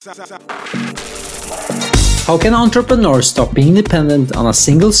How can entrepreneurs stop being dependent on a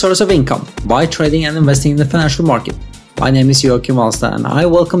single source of income by trading and investing in the financial market? My name is Joachim Alstad and I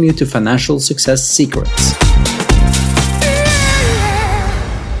welcome you to Financial Success Secrets.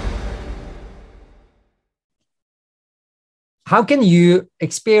 How can you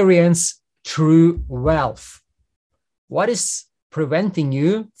experience true wealth? What is preventing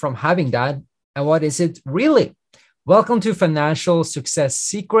you from having that, and what is it really? Welcome to Financial Success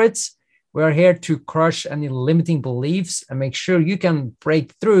Secrets. We're here to crush any limiting beliefs and make sure you can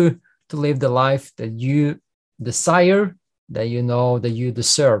break through to live the life that you desire, that you know that you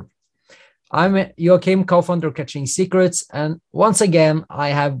deserve. I'm Joachim, co-founder of Catching Secrets, and once again, I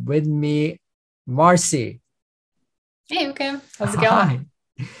have with me Marcy. Hey, okay. How's it going?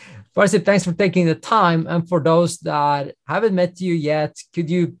 Hi. Marcy, thanks for taking the time. And for those that haven't met you yet, could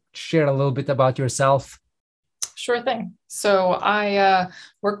you share a little bit about yourself? Sure thing. So I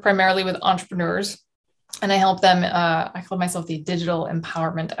work primarily with entrepreneurs and I help them. I call myself the digital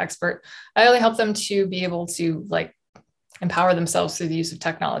empowerment expert. I really help them to be able to empower themselves through the use of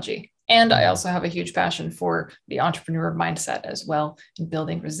technology. And I also have a huge passion for the entrepreneur mindset as well, in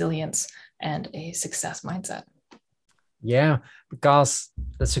building resilience and a success mindset. Yeah, because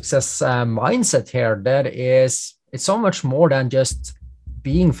the success mindset here, it's so much more than just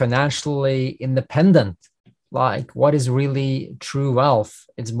being financially independent. Like, what is really true wealth?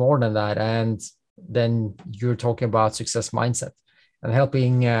 It's more than that. And then you're talking about success mindset and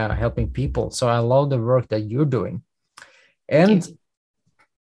helping people. So I love the work that you're doing. And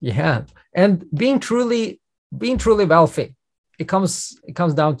yeah, and being truly wealthy, it comes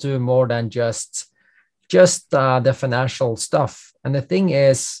down to more than just the financial stuff. And the thing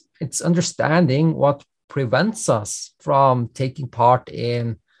is, it's understanding what prevents us from taking part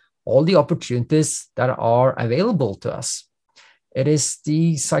in all the opportunities that are available to us. It is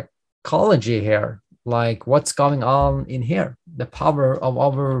the psychology here, like what's going on in here, the power of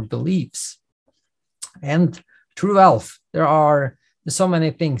our beliefs. And true wealth, there's so many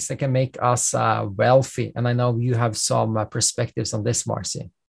things that can make us wealthy. And I know you have some perspectives on this,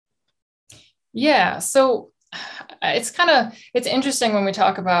 Marcy. Yeah. So it's interesting when we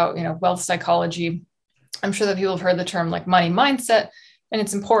talk about, wealth psychology. I'm sure that people have heard the term like money mindset, and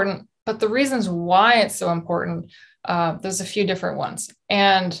it's important, but the reasons why it's so important, there's a few different ones.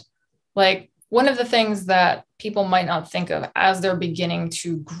 And one of the things that people might not think of as they're beginning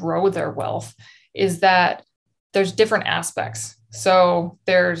to grow their wealth is that there's different aspects. So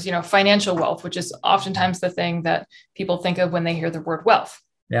there's, financial wealth, which is oftentimes the thing that people think of when they hear the word wealth.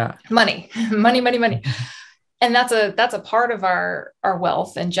 Yeah. Money. And that's a part of our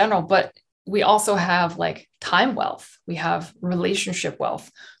wealth in general, but we also have time wealth. We have relationship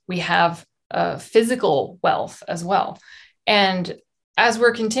wealth. We have physical wealth as well. And as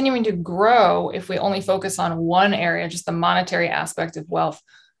we're continuing to grow, if we only focus on one area, just the monetary aspect of wealth,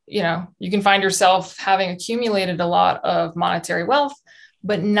 you can find yourself having accumulated a lot of monetary wealth,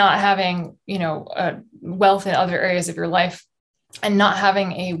 but not having, wealth in other areas of your life, and not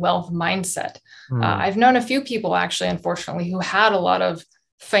having a wealth mindset. I've known a few people actually, unfortunately, who had a lot of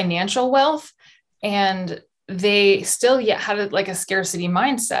financial wealth and they still yet had a scarcity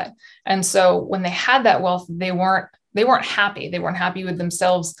mindset. And so when they had that wealth, they weren't happy. They weren't happy with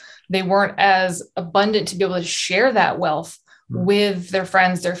themselves. They weren't as abundant to be able to share that wealth with their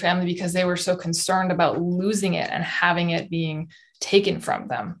friends, their family, because they were so concerned about losing it and having it being taken from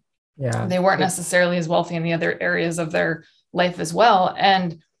them. Yeah. They weren't necessarily as wealthy in the other areas of their life as well.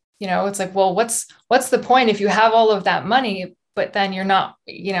 And, it's well, what's the point if you have all of that money, but then you're not,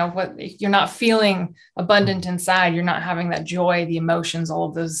 you're not feeling abundant inside. You're not having that joy, the emotions, all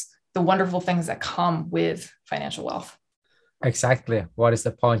of those, the wonderful things that come with financial wealth. Exactly. What is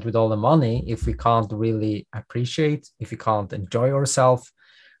the point with all the money if we can't really appreciate, if we can't enjoy ourselves,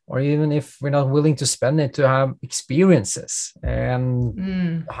 or even if we're not willing to spend it to have experiences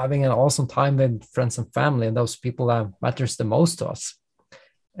and having an awesome time with friends and family and those people that matters the most to us.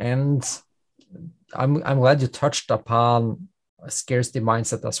 And I'm glad you touched upon a scarcity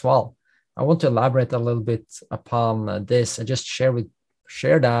mindset as well. I want to elaborate a little bit upon this and just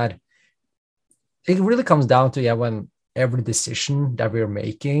share that it really comes down to when every decision that we're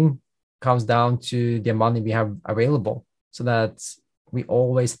making comes down to the money we have available, so that we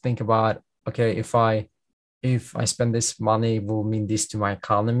always think about, okay, if I spend this money, it will mean this to my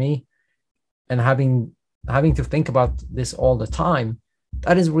economy, and having to think about this all the time,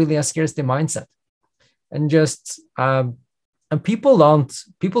 that is really a scarcity mindset. And just and people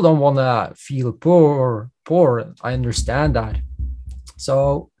don't want to feel poor. I understand that.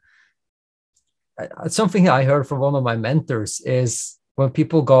 So something I heard from one of my mentors is when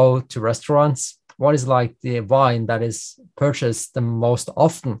people go to restaurants, what is like the wine that is purchased the most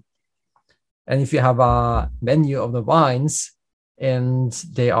often? And if you have a menu of the wines and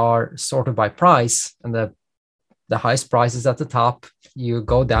they are sorted by price, and the highest price is at the top, you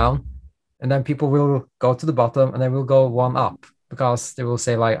go down, and then people will go to the bottom and they will go one up because they will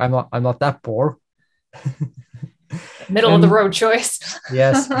say like, I'm not that poor. Middle of the road choice.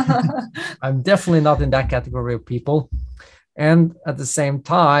 Yes, I'm definitely not in that category of people. And at the same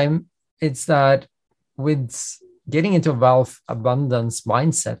time, it's that with getting into wealth abundance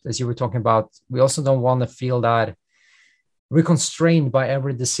mindset, as you were talking about, we also don't want to feel that we're constrained by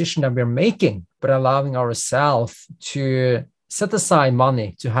every decision that we're making, but allowing ourselves to set aside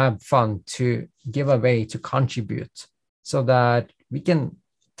money, to have fun, to give away, to contribute, so that we can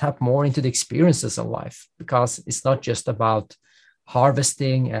tap more into the experiences of life, because it's not just about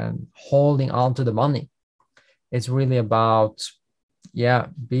harvesting and holding on to the money. It's really about,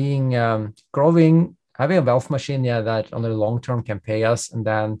 being growing, having a wealth machine, that on the long term can pay us, and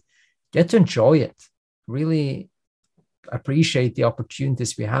then get to enjoy it, really appreciate the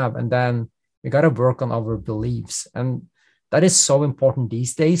opportunities we have. And then we got to work on our beliefs. And that is so important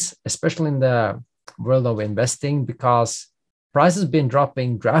these days, especially in the world of investing, because prices have been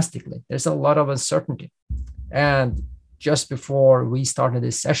dropping drastically. There's a lot of uncertainty. And just before we started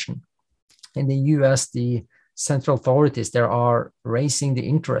this session, in the US, the central authorities there are raising the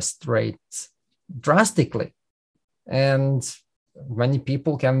interest rates drastically. And many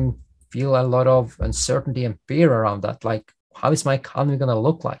people can feel a lot of uncertainty and fear around that. Like, how is my economy going to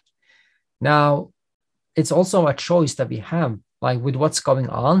look like? Now, it's also a choice that we have. Like, with what's going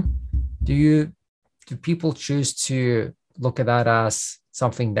on, do people choose to look at that as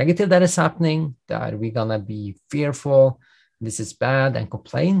something negative that is happening, that we're going to be fearful, this is bad, and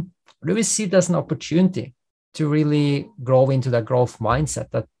complain? Or do we see it as an opportunity to really grow into that growth mindset,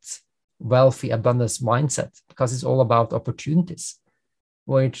 that wealthy abundance mindset? Because it's all about opportunities,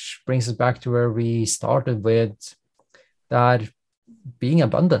 which brings us back to where we started with, that being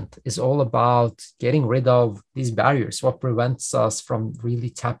abundant is all about getting rid of these barriers, what prevents us from really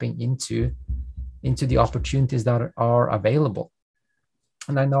tapping into the opportunities that are available.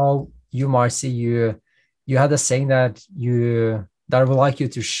 And I know you, Marcy, you had a saying that I would like you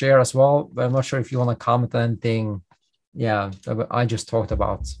to share as well, but I'm not sure if you want to comment on anything that I just talked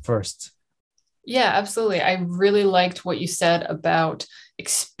about first. Yeah, absolutely. I really liked what you said about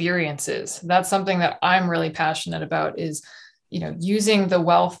experiences. That's something that I'm really passionate about, is, using the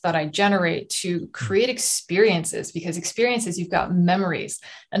wealth that I generate to create experiences, because experiences, you've got memories,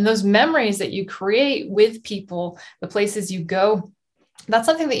 and those memories that you create with people, the places you go, that's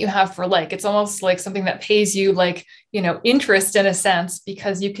something that you have for, like, it's almost like something that pays you, like, interest in a sense,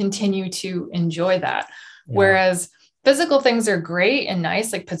 because you continue to enjoy that. Yeah. Whereas physical things are great and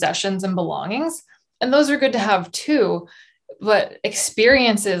nice, like possessions and belongings, and those are good to have too. But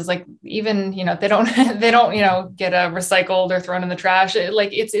experiences, like, even, they don't get recycled or thrown in the trash.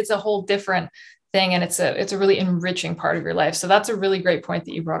 It's a whole different thing. And it's a really enriching part of your life. So that's a really great point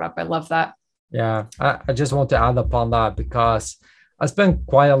that you brought up. I love that. Yeah. I just want to add upon that, because I spent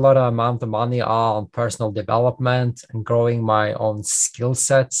quite a lot of amount of money on personal development and growing my own skill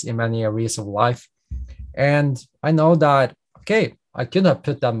sets in many areas of life. And I know that, okay, I could have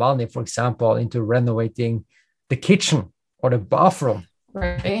put that money, for example, into renovating the kitchen or the bathroom.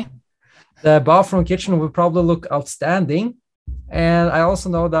 Right. The bathroom kitchen would probably look outstanding. And I also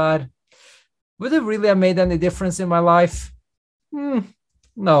know that, would it really have made any difference in my life?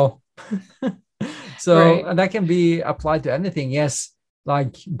 No. So, right. And that can be applied to anything. Yes,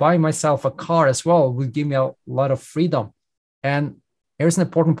 like buying myself a car as well would give me a lot of freedom. And here's an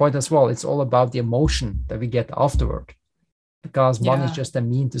important point as well. It's all about the emotion that we get afterward, because money is just a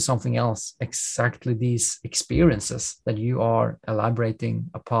mean to something else. Exactly these experiences that you are elaborating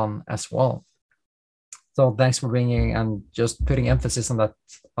upon as well. So thanks for bringing and just putting emphasis on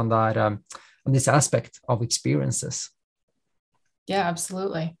this aspect of experiences. Yeah,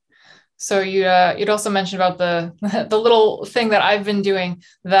 absolutely. So you'd also mentioned about the little thing that I've been doing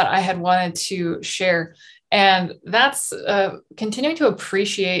that I had wanted to share. And that's continuing to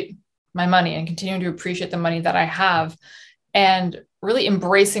appreciate my money and continuing to appreciate the money that I have, and really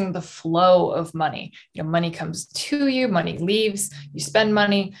embracing the flow of money. Money comes to you, money leaves, you spend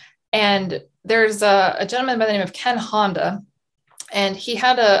money. And there's a gentleman by the name of Ken Honda, and he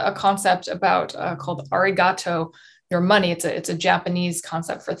had a concept about called arigato your money. It's a Japanese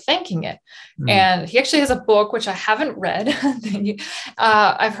concept for thanking it. And he actually has a book, which I haven't read.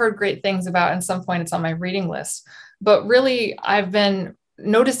 I've heard great things about. At some point it's on my reading list, but really I've been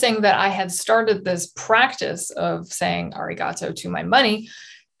noticing that I had started this practice of saying arigato to my money,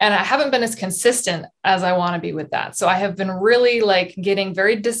 and I haven't been as consistent as I want to be with that. So I have been really like getting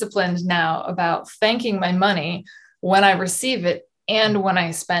very disciplined now about thanking my money when I receive it and when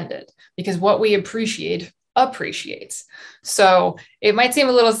I spend it, because what we appreciate appreciates. So it might seem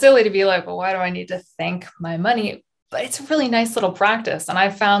a little silly to be like, well, why do I need to thank my money? But it's a really nice little practice. And I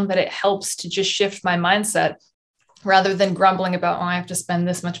found that it helps to just shift my mindset rather than grumbling about, oh, I have to spend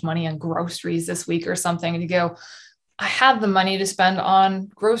this much money on groceries this week or something. And you go, I have the money to spend on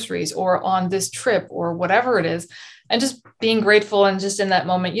groceries or on this trip or whatever it is. And just being grateful. And just in that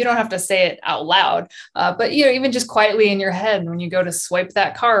moment, you don't have to say it out loud, but, even just quietly in your head, when you go to swipe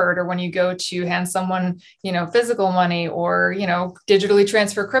that card, or when you go to hand someone, physical money, or, digitally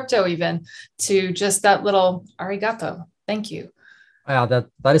transfer crypto, even, to just that little arigato, thank you. Yeah,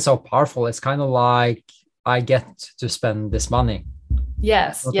 that is so powerful. It's kind of like, I get to spend this money.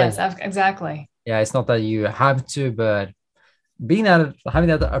 Yes, exactly. Yeah, it's not that you have to, but having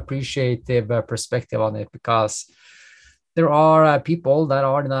that appreciative perspective on it, because there are people that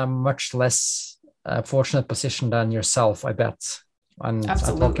are in a much less fortunate position than yourself, I bet. And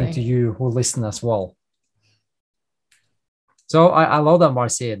Absolutely. I'm talking to you who listen as well. So I love that,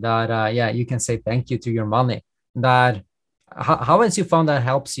 Marcy, that you can say thank you to your money. That how has you found that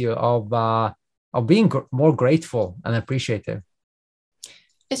helps you of being more grateful and appreciative?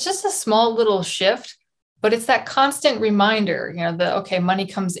 It's just a small little shift, but it's that constant reminder, money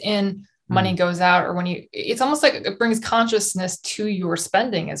comes in, money goes out, or it's almost like it brings consciousness to your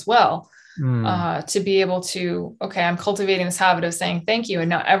spending as well, to be able to, I'm cultivating this habit of saying thank you. And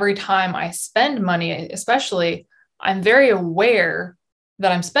now every time I spend money, especially, I'm very aware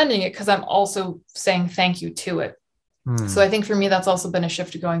that I'm spending it because I'm also saying thank you to it. So I think for me, that's also been a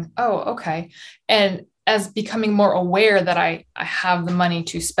shift to going, oh, okay. And as becoming more aware that I have the money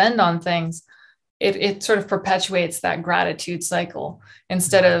to spend on things, it sort of perpetuates that gratitude cycle,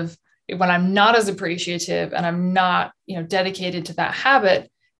 instead of when I'm not as appreciative and I'm not, dedicated to that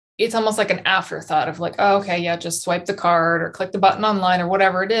habit. It's almost like an afterthought of like, oh, okay, yeah, just swipe the card or click the button online or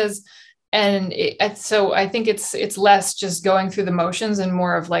whatever it is. And so I think it's less just going through the motions and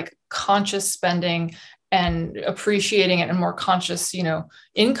more of like conscious spending and appreciating it, and more conscious,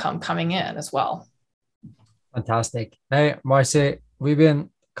 income coming in as well. Fantastic. Hey, Marcy, we've been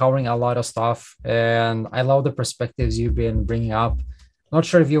covering a lot of stuff, and I love the perspectives you've been bringing up. Not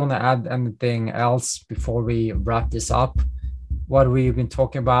sure if you want to add anything else before we wrap this up. What we've been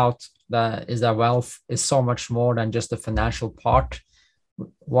talking about is that wealth is so much more than just the financial part.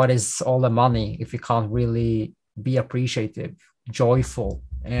 What is all the money if you can't really be appreciative, joyful,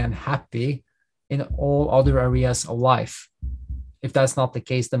 and happy in all other areas of life? If that's not the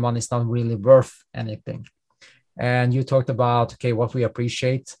case, the money is not really worth anything. And you talked about, what we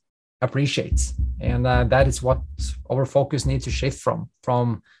appreciates. And that is what our focus needs to shift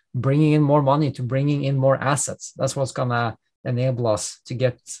from bringing in more money to bringing in more assets. That's what's going to enable us to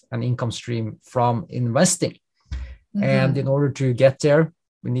get an income stream from investing. And in order to get there,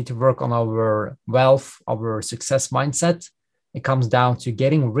 we need to work on our wealth, our success mindset. It comes down to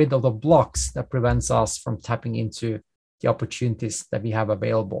getting rid of the blocks that prevents us from tapping into the opportunities that we have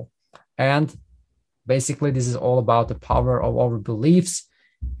available. And basically, this is all about the power of our beliefs.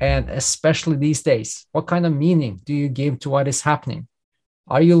 And especially these days, what kind of meaning do you give to what is happening?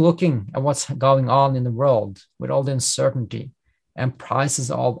 Are you looking at what's going on in the world with all the uncertainty and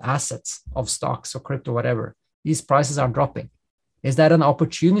prices of assets, of stocks or crypto, whatever? These prices are dropping. Is that an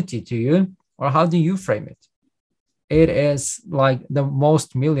opportunity to you, or how do you frame it? It is like the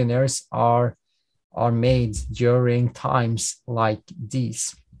most millionaires are made during times like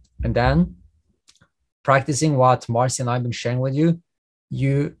these. And then practicing what Marcy and I have been sharing with you,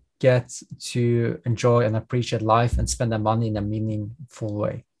 you get to enjoy and appreciate life and spend the money in a meaningful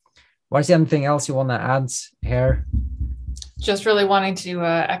way. Marcy, anything else you want to add here? Just really wanting to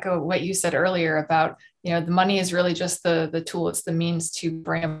echo what you said earlier about, the money is really just the tool. It's the means to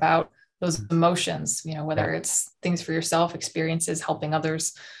bring about those emotions, whether it's things for yourself, experiences, helping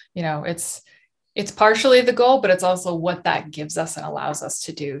others, it's partially the goal, but it's also what that gives us and allows us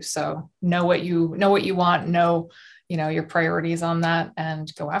to do. So know what you want, know your priorities on that,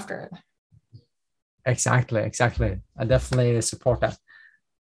 and go after it. Exactly. I definitely support that.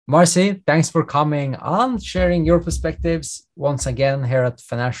 Marcy, thanks for coming on, sharing your perspectives once again here at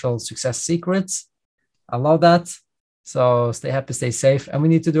Financial Success Secrets. I love that. So stay happy, stay safe, and we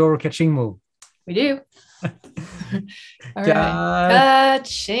need to do our catching move. We do. All right.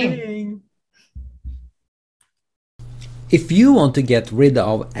 Catching. If you want to get rid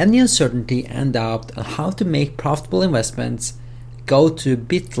of any uncertainty and doubt on how to make profitable investments go to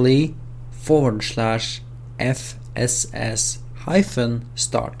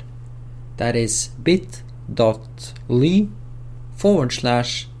bit.ly/FSS-start. That is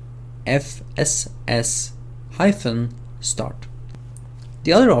bit.ly/FSS-start.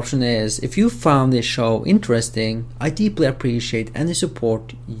 The other option is, if you found this show interesting, I deeply appreciate any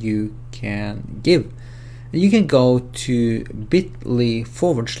support you can give. You can go to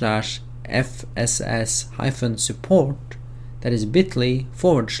bit.ly/FSS-support. That is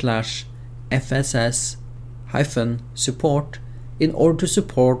bit.ly/FSS-support in order to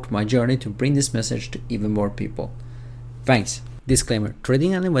support my journey to bring this message to even more people. Thanks. Disclaimer: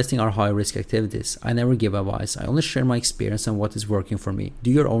 trading and investing are high-risk activities. I never give advice. I only share my experience and what is working for me.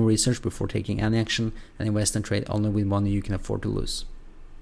 Do your own research before taking any action and invest and trade only with money you can afford to lose.